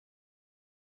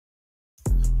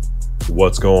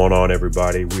What's going on,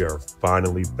 everybody? We are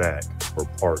finally back for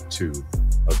part 2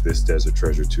 of this Desert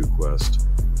Treasure 2 quest.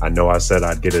 I know I said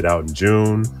I'd get it out in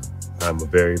June. I'm a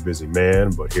very busy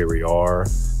man, but here we are.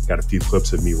 Got a few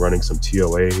clips of me running some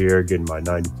TOA here, getting my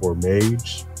 94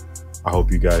 mage. I hope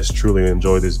you guys truly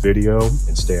enjoy this video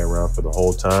and stay around for the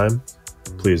whole time.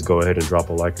 Please go ahead and drop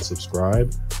a like and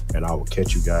subscribe, and I will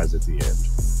catch you guys at the end.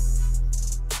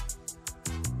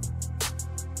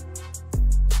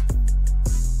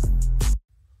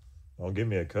 Don't give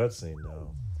me a cutscene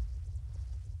now.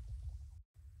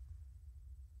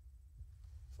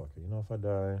 Fuck it, you know, if I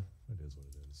die, it is what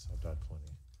it is. I've died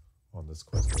plenty on this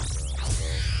quest right now, so.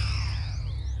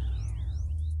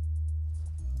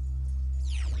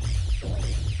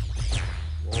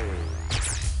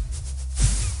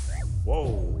 Whoa.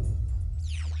 Whoa.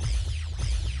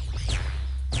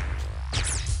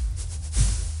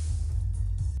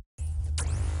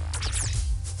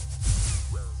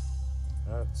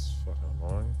 That's fucking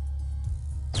annoying.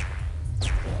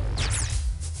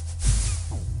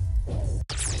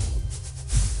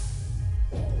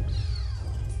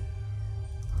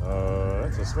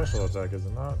 That's a special attack, is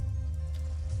it not?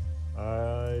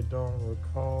 I don't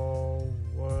recall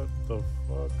what the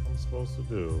fuck I'm supposed to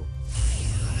do.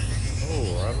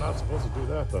 Oh, I'm not supposed to do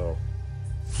that though.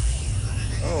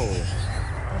 Oh,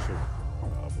 I should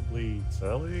probably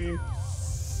telly.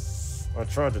 I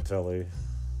tried to telly.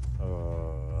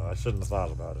 I shouldn't have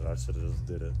thought about it. I should have just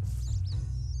did it.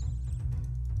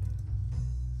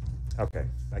 Okay,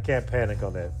 I can't panic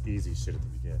on that easy shit at the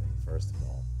beginning, first of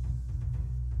all.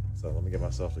 So let me get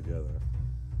myself together.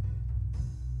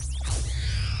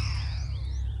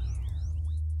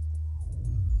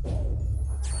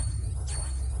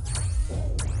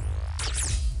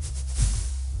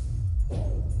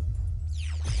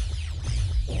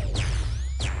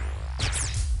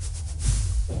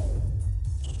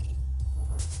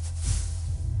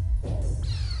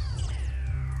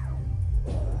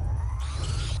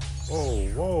 Whoa,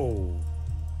 whoa.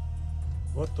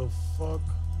 What the fuck?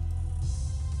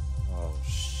 Oh,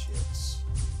 shit.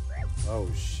 Oh,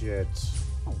 shit.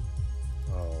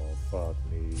 Oh, fuck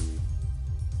me.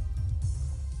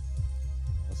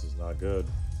 This is not good.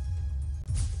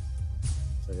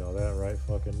 Tell y'all that right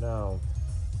fucking now.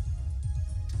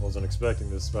 Wasn't expecting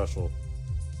this special.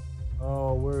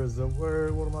 Oh, where is the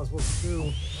word? What am I supposed to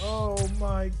do? Oh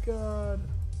my god.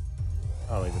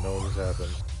 I don't even know what just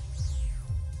happened.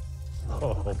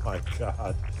 Oh my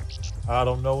god. I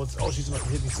don't know what's... Oh, she's about to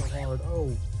hit me so hard.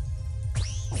 Oh.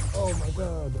 Oh my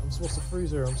god. I'm supposed to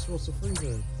freeze her. I'm supposed to freeze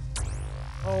her.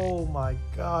 Oh my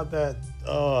god. That...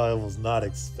 Oh, I was not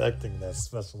expecting that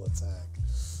special attack.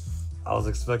 I was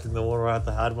expecting the one where I have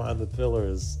to hide behind the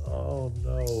pillars. Oh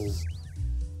no.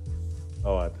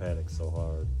 Oh, I panicked so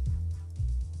hard.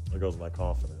 There goes my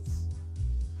confidence.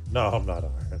 No, I'm not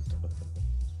armed.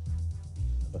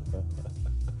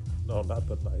 No, not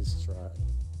the nice try.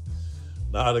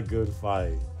 Not a good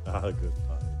fight. Not a good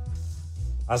fight.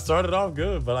 I started off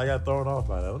good, but I got thrown off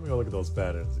by that. Let me go look at those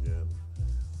patterns again.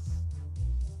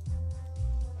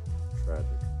 Tragic.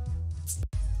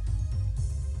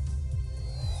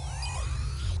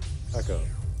 Back up.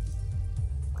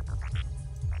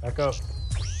 Back up.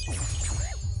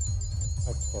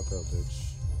 Back the fuck up, bitch.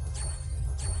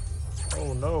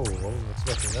 Oh no, I wasn't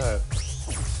expecting that.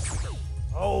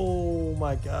 Oh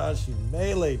my gosh, she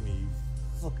meleeed me. You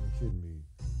fucking kidding me.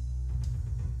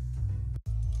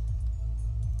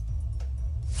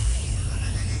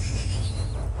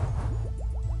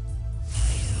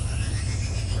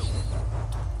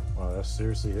 Wow, that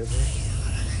seriously hit me?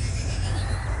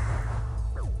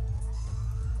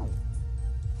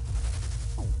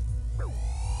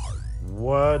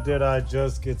 What did I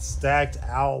just get stacked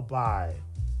out by?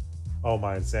 Oh,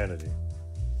 my insanity.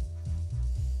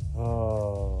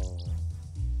 Oh.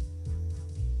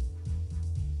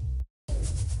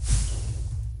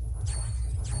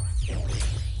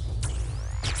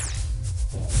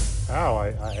 Ow, I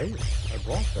ate it. I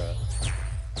blocked that.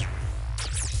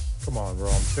 Come on, bro,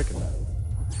 I'm picking that.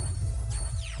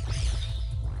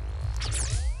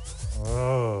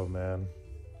 Oh, man.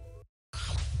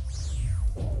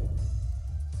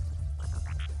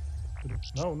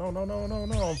 No, no, no, no, no,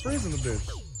 no. I'm freezing the bitch.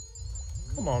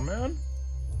 Come on, man.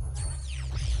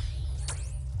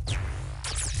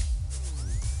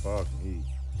 Fuck me.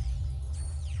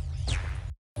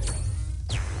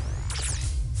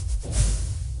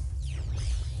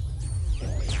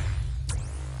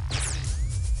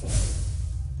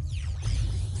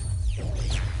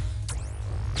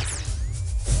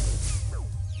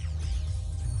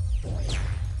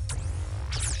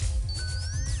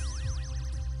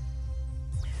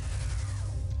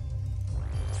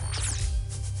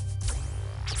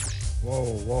 Whoa,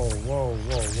 whoa, whoa,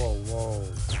 whoa, whoa, whoa.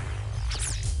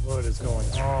 What is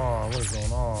going on? What is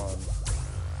going on?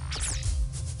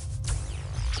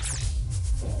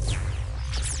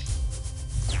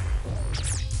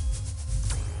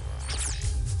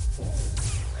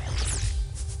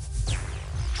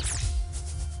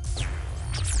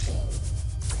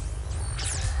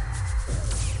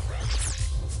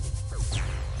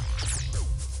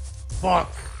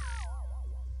 Fuck.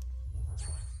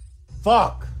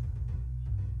 Fuck.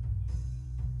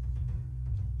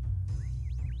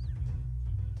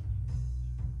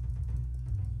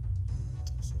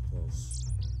 So close.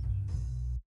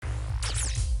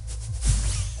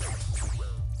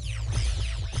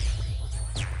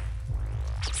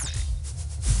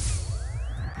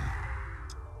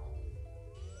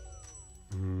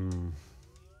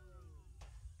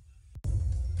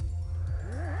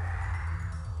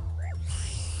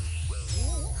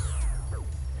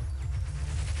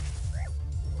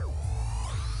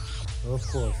 Of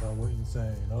course, I went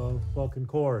insane. Of fucking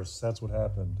course. That's what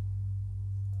happened.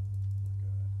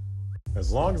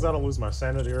 As long as I don't lose my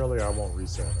sanity early, I won't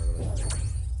reset early.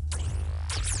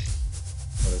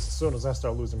 But as soon as I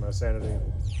start losing my sanity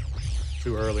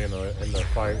too early in the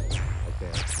fight, I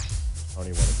can't. I don't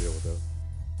even want to deal with it.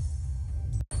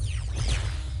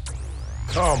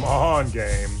 Come on,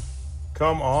 game.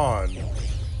 Come on.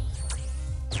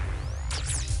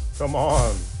 Come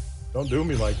on. Don't do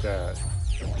me like that.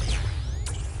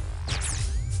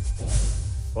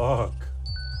 Fuck.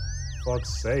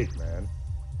 Fuck's sake, man.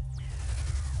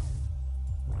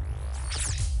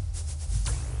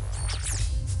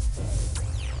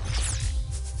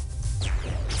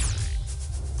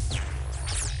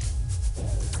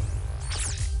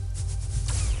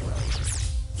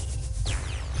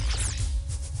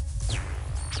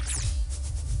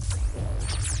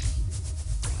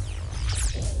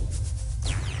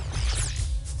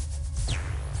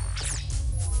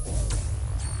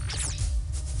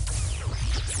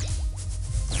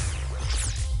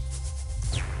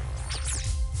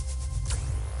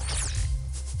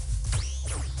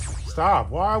 Stop.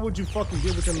 Why would you fucking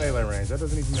get within melee range? That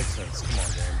doesn't even make sense. Come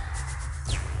on, game.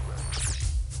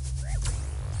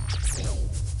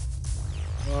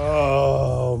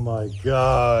 Oh my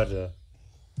god.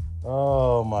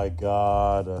 Oh my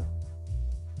god.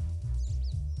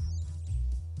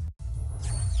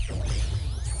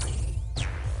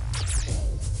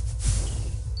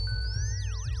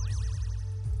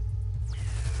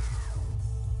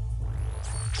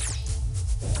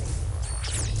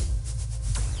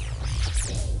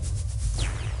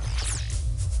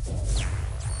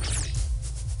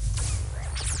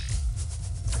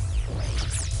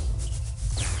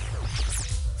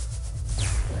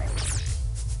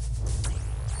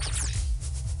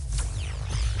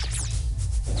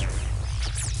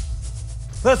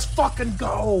 Let's fucking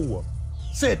go!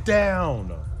 Sit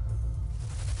down!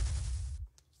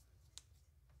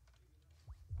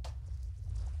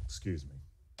 Excuse me.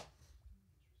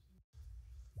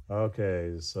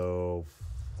 Okay, so...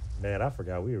 Man, I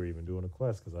forgot we were even doing a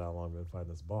quest because of how long I've been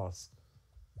fighting this boss.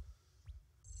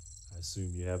 I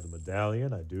assume you have the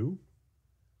medallion. I do.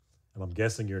 And I'm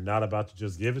guessing you're not about to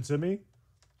just give it to me?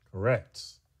 Correct.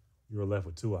 You were left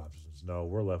with two options. No,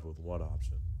 we're left with one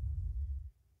option.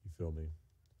 You feel me?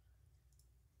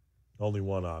 Only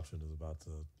one option is about to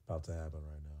happen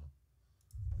right now.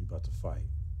 We're about to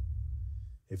fight.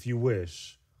 If you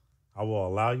wish, I will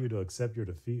allow you to accept your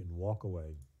defeat and walk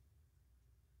away.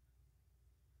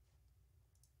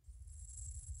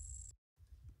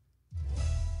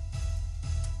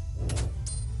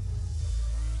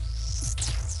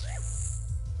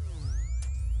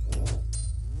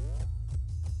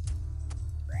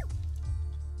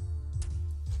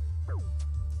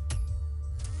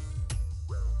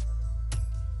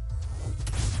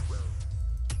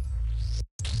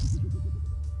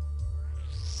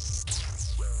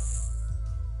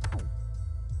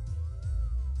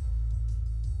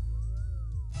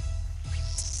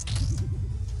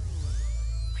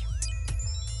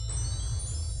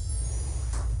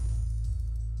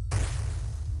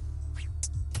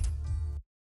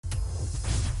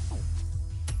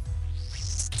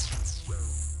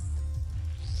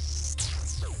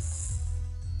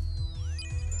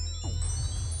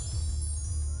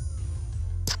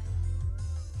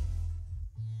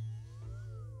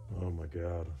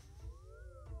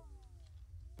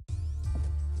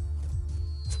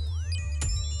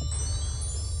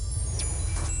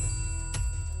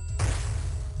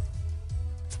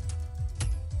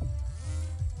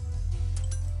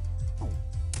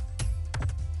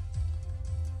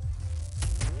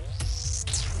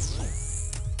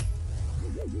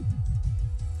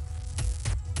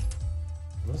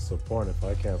 the point if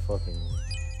I can't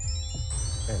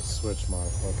switch my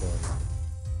fucking...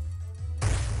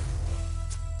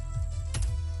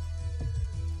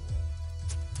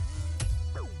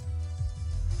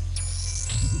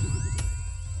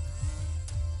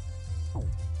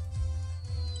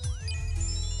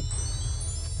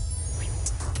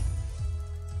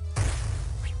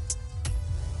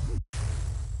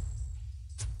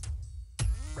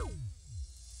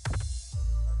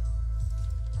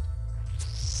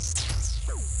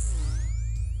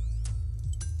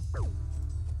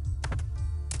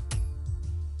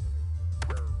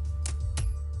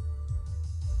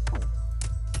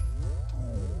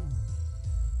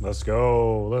 Let's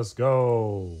go. Let's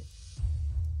go.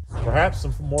 Perhaps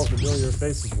some more familiar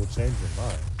faces will change your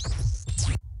mind.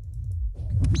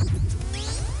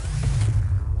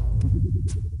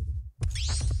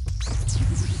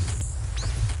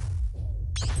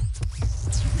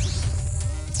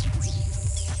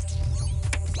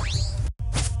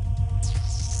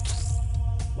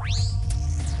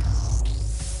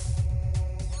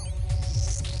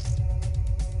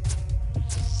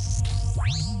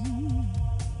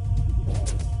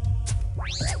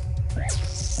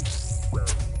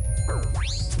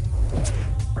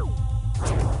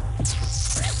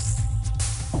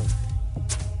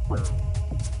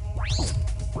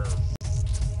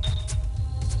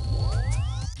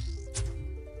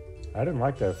 I didn't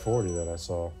like that 40 that I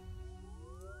saw.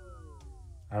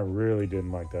 I really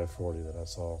didn't like that 40 that I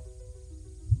saw.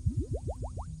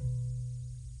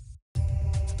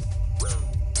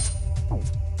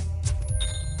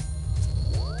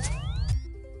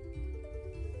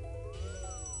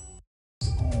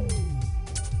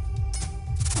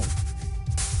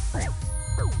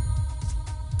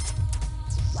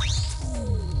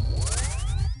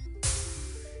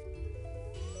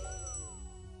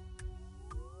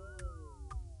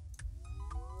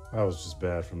 I was just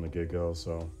bad from the get-go,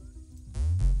 so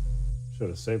should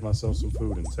have saved myself some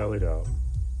food and tallied out.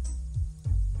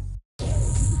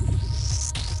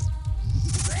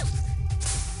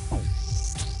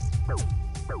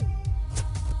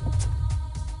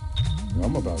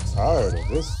 I'm about tired of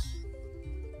this.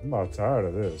 I'm about tired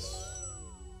of this.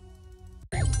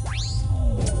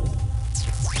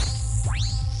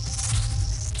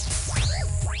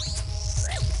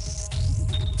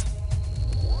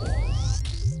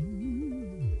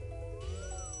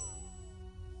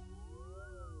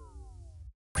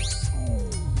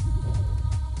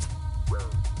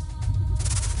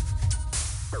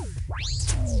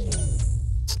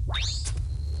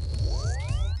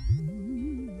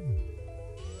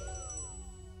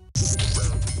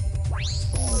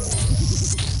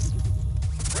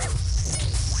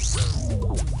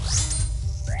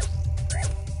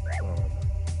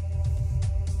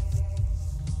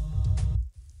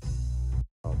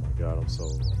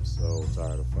 I'm so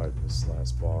tired of fighting this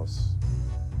last boss.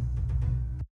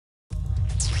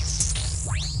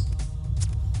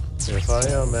 Yes, I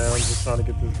am, man. I'm just trying to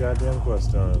get this goddamn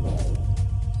quest done.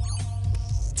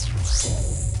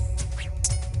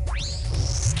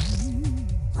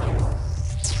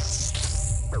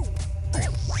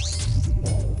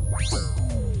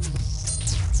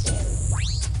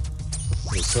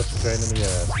 It's such a pain in the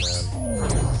ass,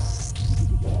 man.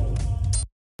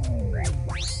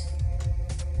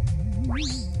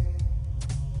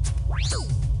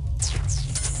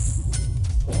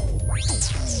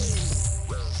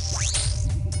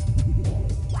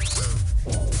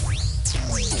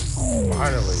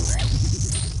 Finally.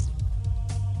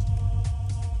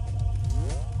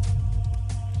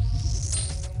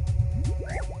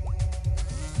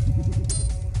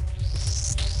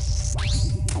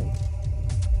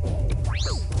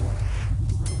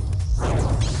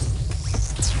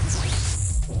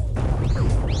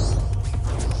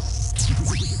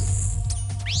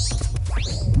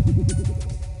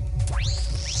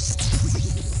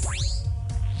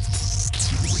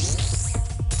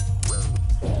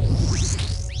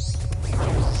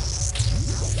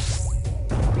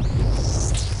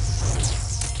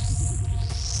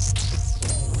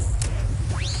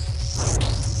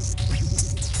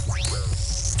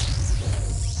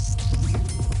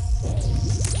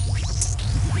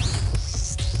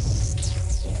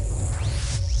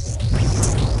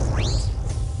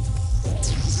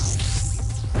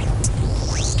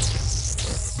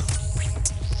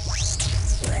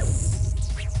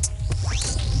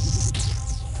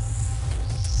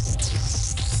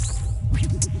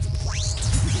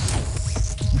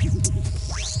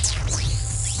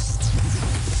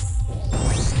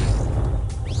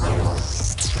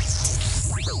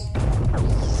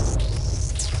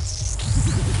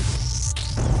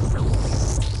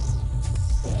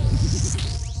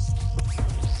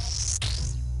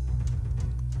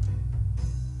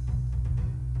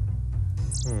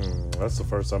 That's the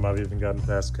first time I've even gotten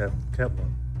past Ketla.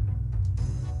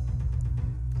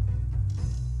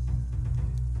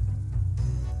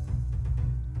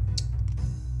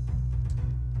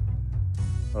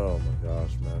 Oh my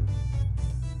gosh, man.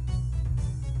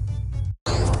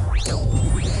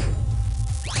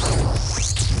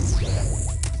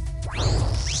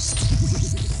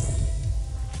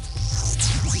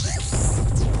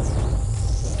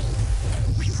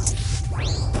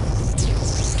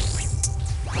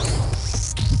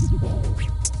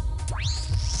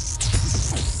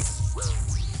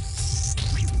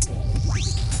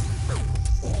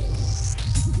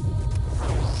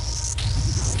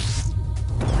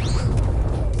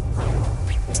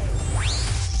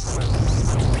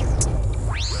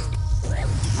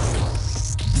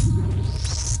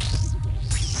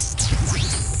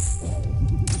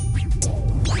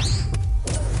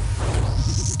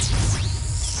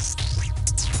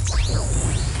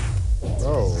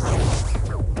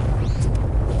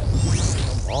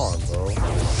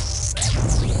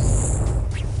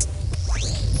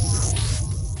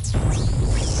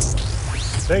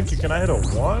 Thank you. Can I hit a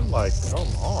 1? Like, come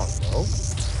on, bro.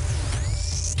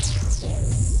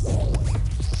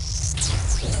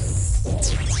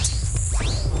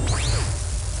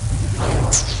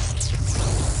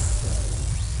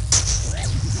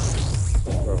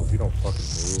 Bro, if you don't fucking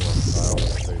move on the tile, I'll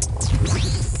say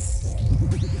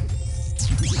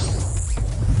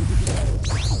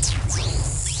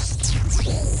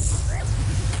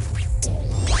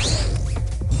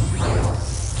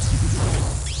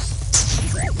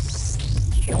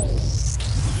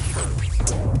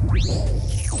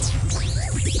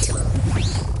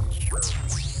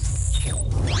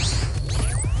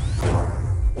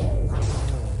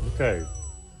okay.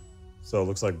 So it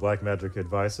looks like Black Magic his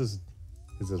advice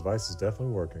is definitely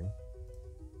working.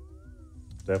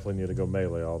 Definitely need to go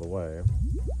melee all the way.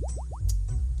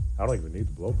 I don't even need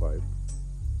the blowpipe.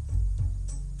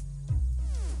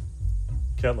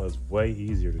 Ketla is way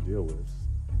easier to deal with.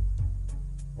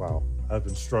 Wow, I've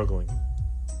been struggling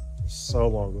for so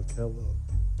long with Ketla.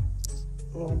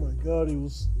 Oh my god, he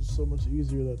was so much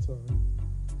easier that time.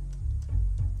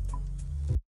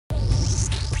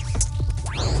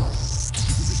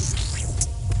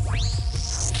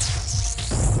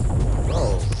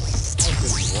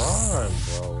 Run,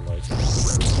 bro. Like,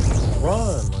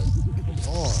 run. Like, come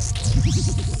on,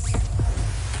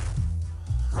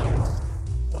 bro.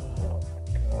 Oh,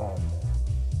 God.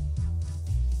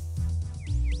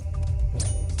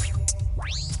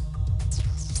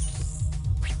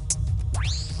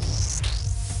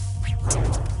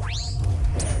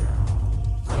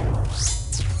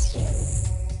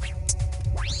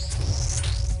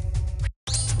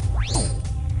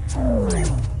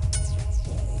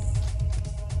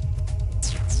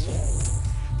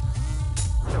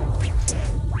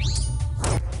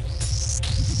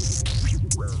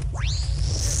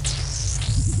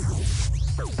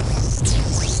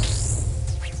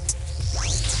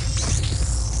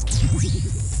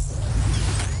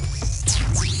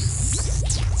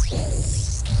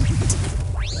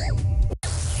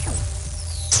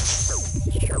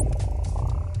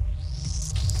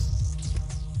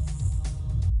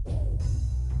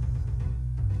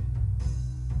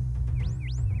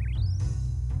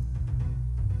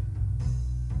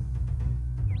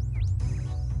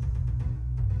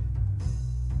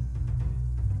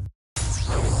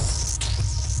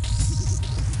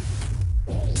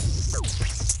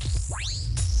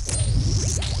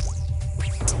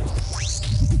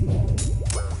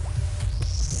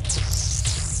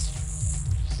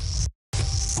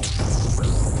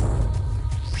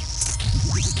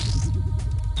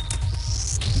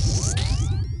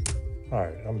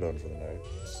 Alright, I'm done for the night.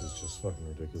 This is just fucking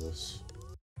ridiculous.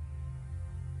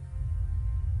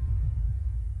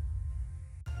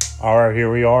 Alright, here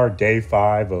we are, day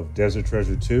 5 of Desert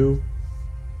Treasure 2.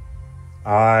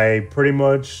 I pretty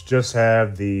much just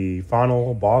have the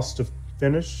final boss to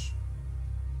finish.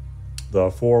 The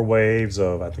 4 waves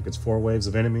of, I think it's 4 waves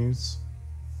of enemies.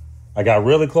 I got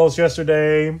really close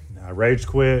yesterday. I rage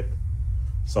quit.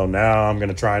 So now I'm going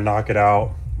to try and knock it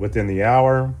out within the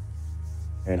hour.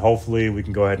 And hopefully we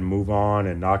can go ahead and move on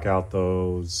and knock out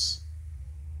those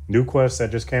new quests that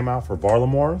just came out for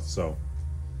Barlamore. So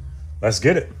let's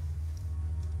get it.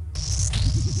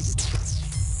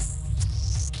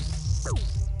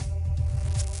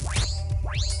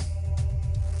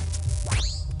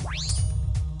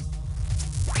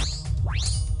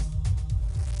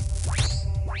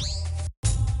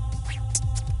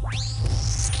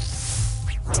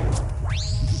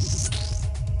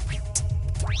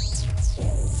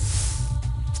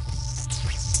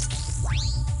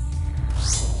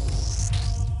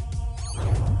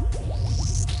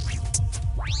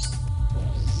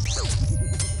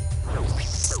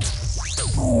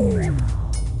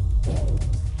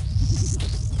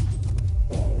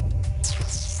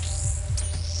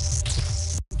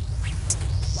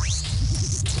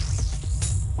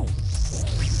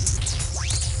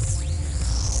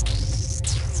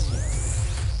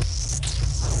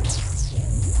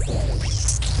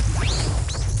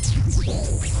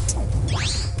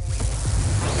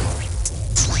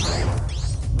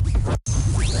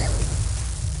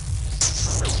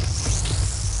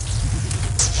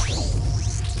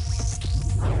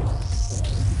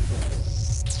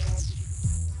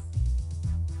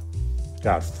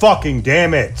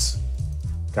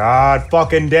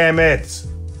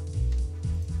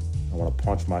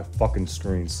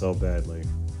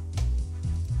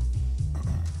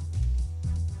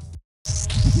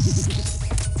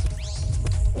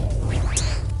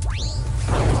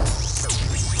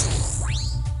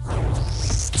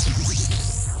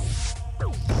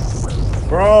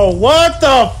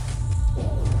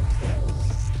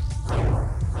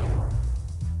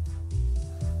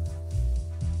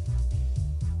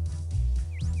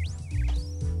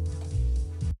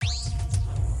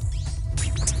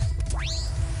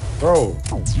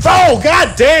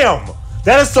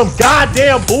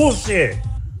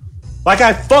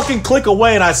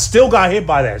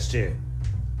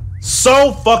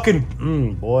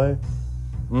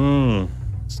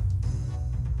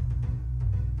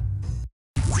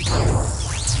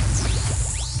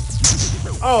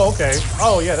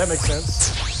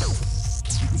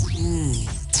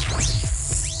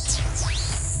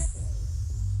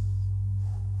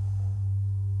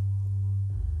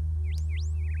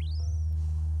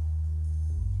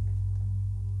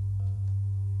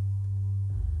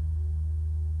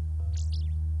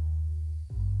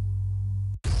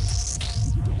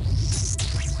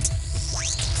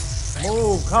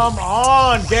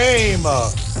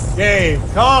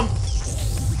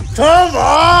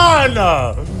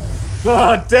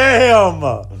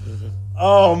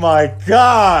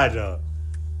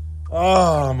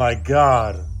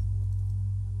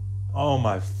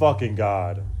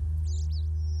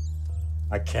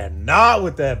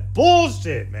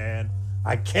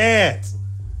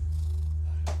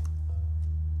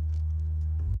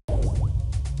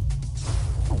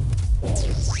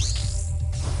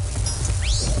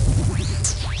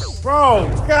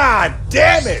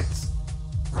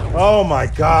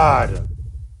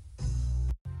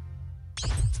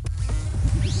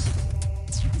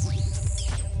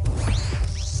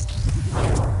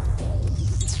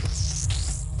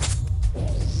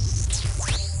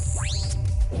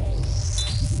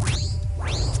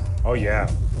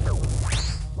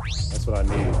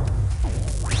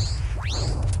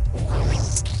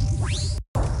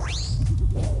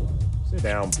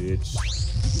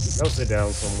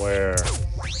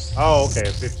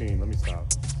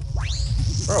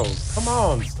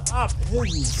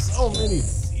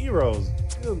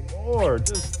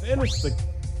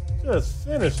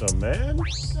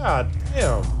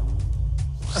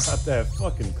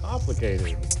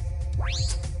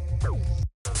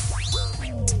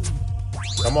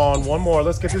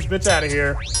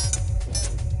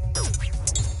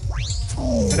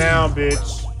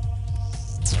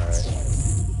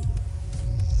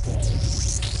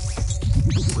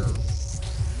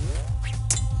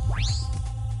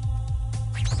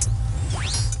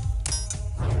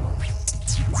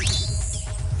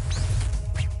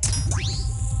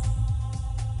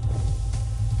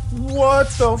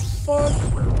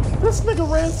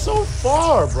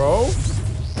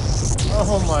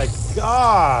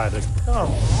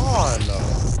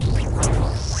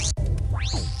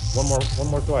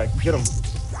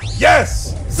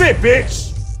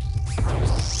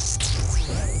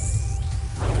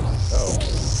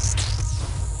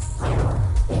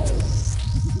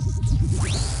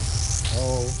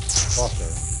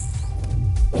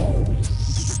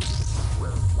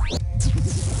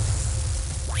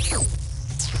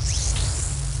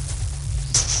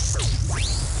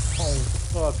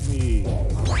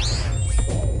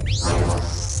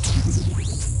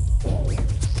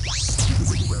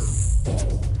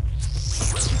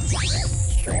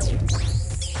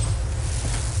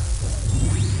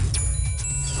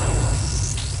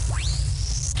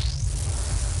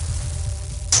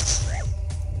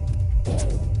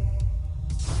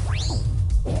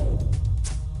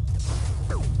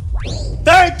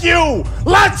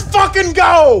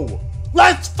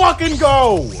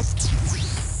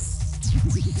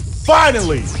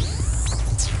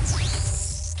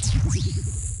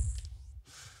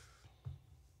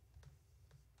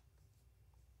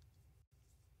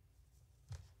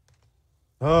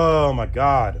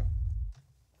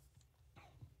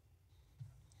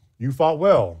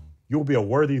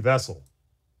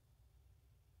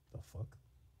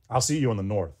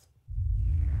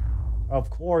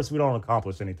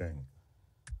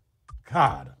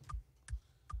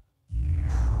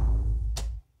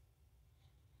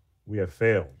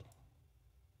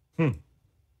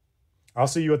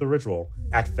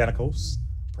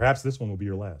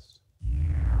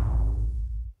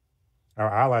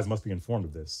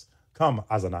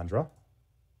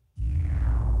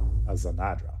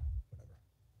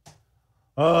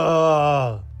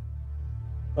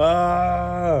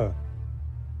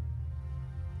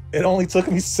 It only took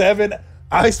me 7.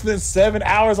 I spent 7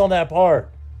 hours on that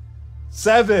part.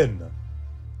 7.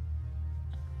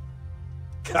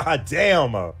 God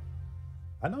damn. I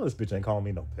know this bitch ain't calling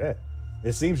me no pet.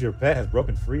 It seems your pet has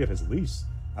broken free of his leash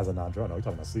as a non-drone. No, you're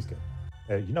talking about Sleeskate.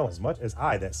 You know as much as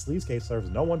I that Sleeskate serves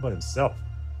no one but himself.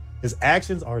 His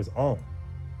actions are his own.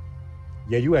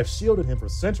 Yet you have shielded him for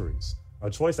centuries, a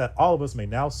choice that all of us may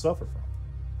now suffer from.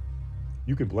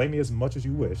 You can blame me as much as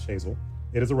you wish, Hazel.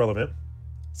 It is irrelevant.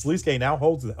 Sleeskate now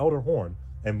holds the Elder Horn,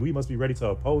 and we must be ready to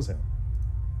oppose him.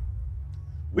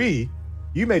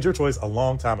 You made your choice a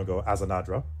long time ago,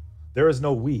 Azanadra. There is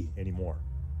no we anymore.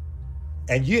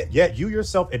 And yet you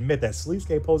yourself admit that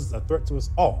Sleeskate poses a threat to us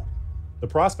all. The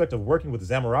prospect of working with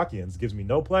Zamorakians gives me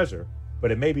no pleasure,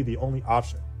 but it may be the only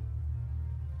option.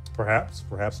 Perhaps,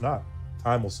 perhaps not.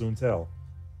 Time will soon tell.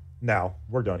 Now,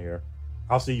 we're done here.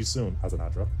 I'll see you soon,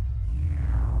 Azanadra.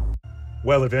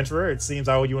 Well, adventurer, it seems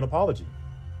I owe you an apology.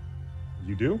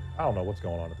 You do? I don't know what's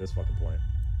going on at this fucking point.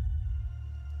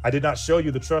 I did not show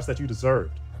you the trust that you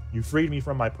deserved. You freed me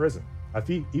from my prison. A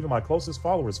feat even my closest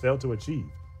followers failed to achieve,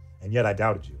 and yet I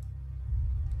doubted you.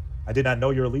 I did not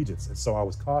know your allegiance, and so I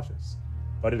was cautious.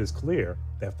 But it is clear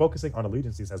that focusing on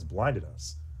allegiances has blinded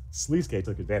us. Sleeskate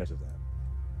took advantage of that.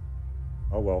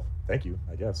 Oh well, thank you,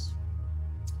 I guess.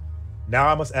 Now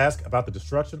I must ask about the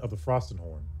destruction of the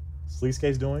Frostenhorn.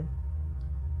 Sleeskate's doing?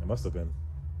 It must have been.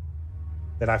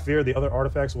 Then I fear the other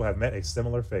artifacts will have met a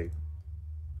similar fate.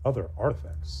 Other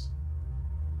artifacts?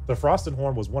 The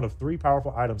Frostenhorn was one of 3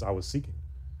 powerful items I was seeking.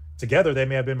 Together, they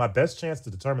may have been my best chance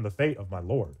to determine the fate of my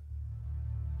lord.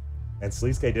 And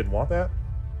Sleeskate didn't want that?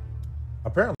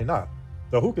 Apparently not,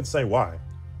 though who can say why?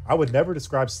 I would never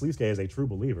describe Sleeskate as a true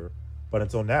believer, but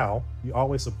until now, he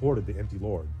always supported the Empty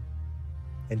Lord.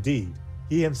 Indeed,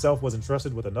 he himself was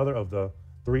entrusted with another of the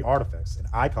 3 artifacts, an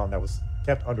icon that was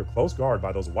kept under close guard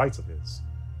by those whites of his.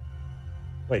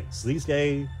 Wait,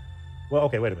 Sleeskate? Well,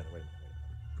 okay, wait a minute.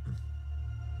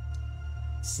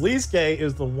 Sleeskate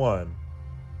is the one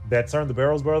that turned the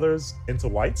Barrows Brothers into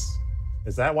whites?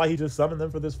 Is that why he just summoned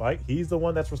them for this fight? He's the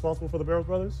one that's responsible for the Barrows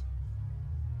Brothers?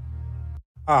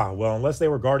 Ah, well, unless they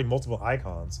were guarding multiple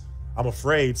icons, I'm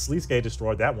afraid Sleeskate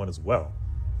destroyed that one as well.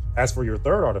 As for your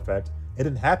 3rd artifact, it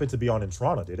didn't happen to be on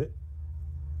Intrana, did it?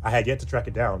 I had yet to track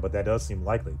it down, but that does seem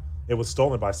likely. It was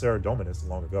stolen by Sarah Dominus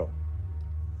long ago.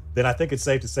 Then I think it's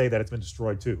safe to say that it's been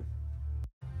destroyed too.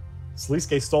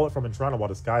 Sleeskate stole it from Intrana while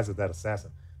disguised as that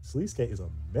assassin. Sleeskate is a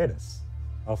menace.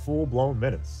 A full-blown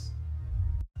menace.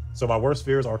 So my worst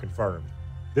fears are confirmed.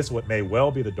 This may well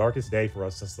be the darkest day for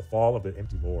us since the fall of the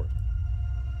Empty Lord.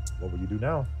 What will you do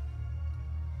now?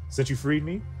 Since you freed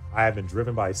me, I have been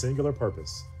driven by a singular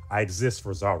purpose. I exist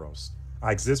for Zaros.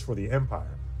 I exist for the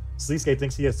Empire. Sleeskate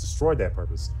thinks he has destroyed that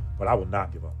purpose, but I will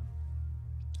not give up.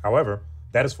 However,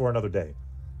 that is for another day.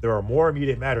 There are more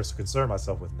immediate matters to concern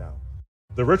myself with now.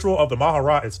 The ritual of the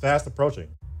Maharat is fast approaching,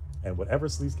 and whatever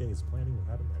Sleeskate is planning will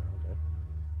happen there, okay?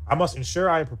 I must ensure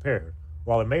I am prepared.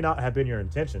 While it may not have been your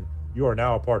intention, you are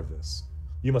now a part of this.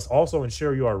 You must also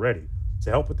ensure you are ready. To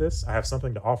help with this, I have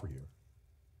something to offer you.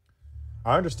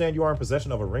 I understand you are in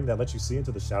possession of a ring that lets you see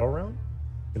into the Shadow Realm?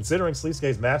 Considering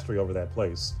Sleeskate's mastery over that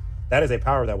place, that is a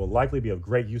power that will likely be of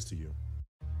great use to you.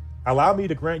 Allow me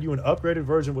to grant you an upgraded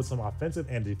version with some offensive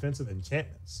and defensive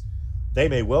enchantments. They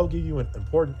may well give you an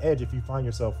important edge if you find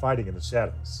yourself fighting in the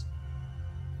shadows.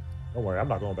 Don't worry, I'm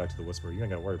not going back to the Whisperer. You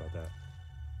ain't gotta worry about that.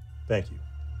 Thank you.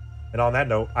 And on that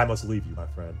note, I must leave you, my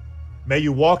friend. May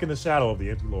you walk in the shadow of the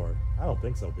Empty Lord. I don't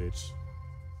think so, bitch.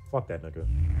 Fuck that nigga.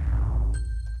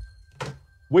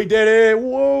 We did it!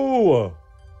 Whoa!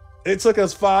 It took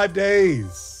us 5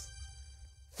 days.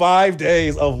 5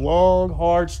 days of long,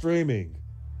 hard streaming.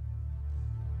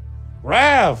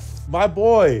 Raph, my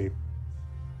boy.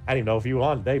 I didn't even know if you were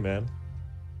on today, man.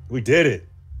 We did it.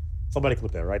 Somebody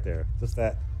clip that right there. Just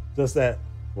that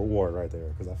reward right there,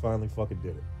 because I finally fucking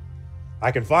did it.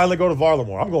 I can finally go to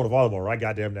Varlamore. I'm going to Varlamore right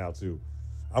goddamn now, too.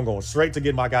 I'm going straight to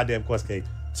get my goddamn quest cake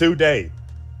today.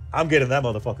 I'm getting that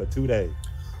motherfucker today.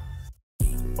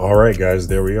 All right, guys,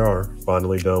 there we are.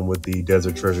 Finally done with the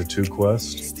Desert Treasure 2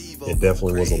 quest. It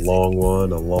definitely was a long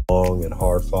one, a long and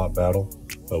hard-fought battle,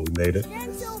 but we made it.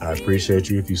 I appreciate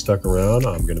you if you stuck around.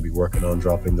 I'm going to be working on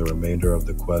dropping the remainder of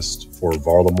the quest for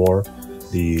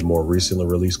Varlamore, the more recently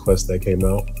released quest that came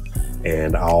out.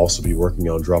 And I'll also be working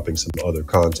on dropping some other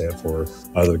content for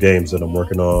other games that I'm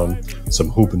working on, some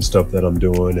hooping stuff that I'm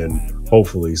doing, and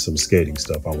hopefully some skating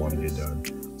stuff I want to get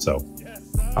done. So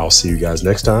I'll see you guys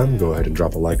next time. Go ahead and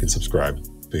drop a like and subscribe.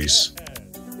 Peace.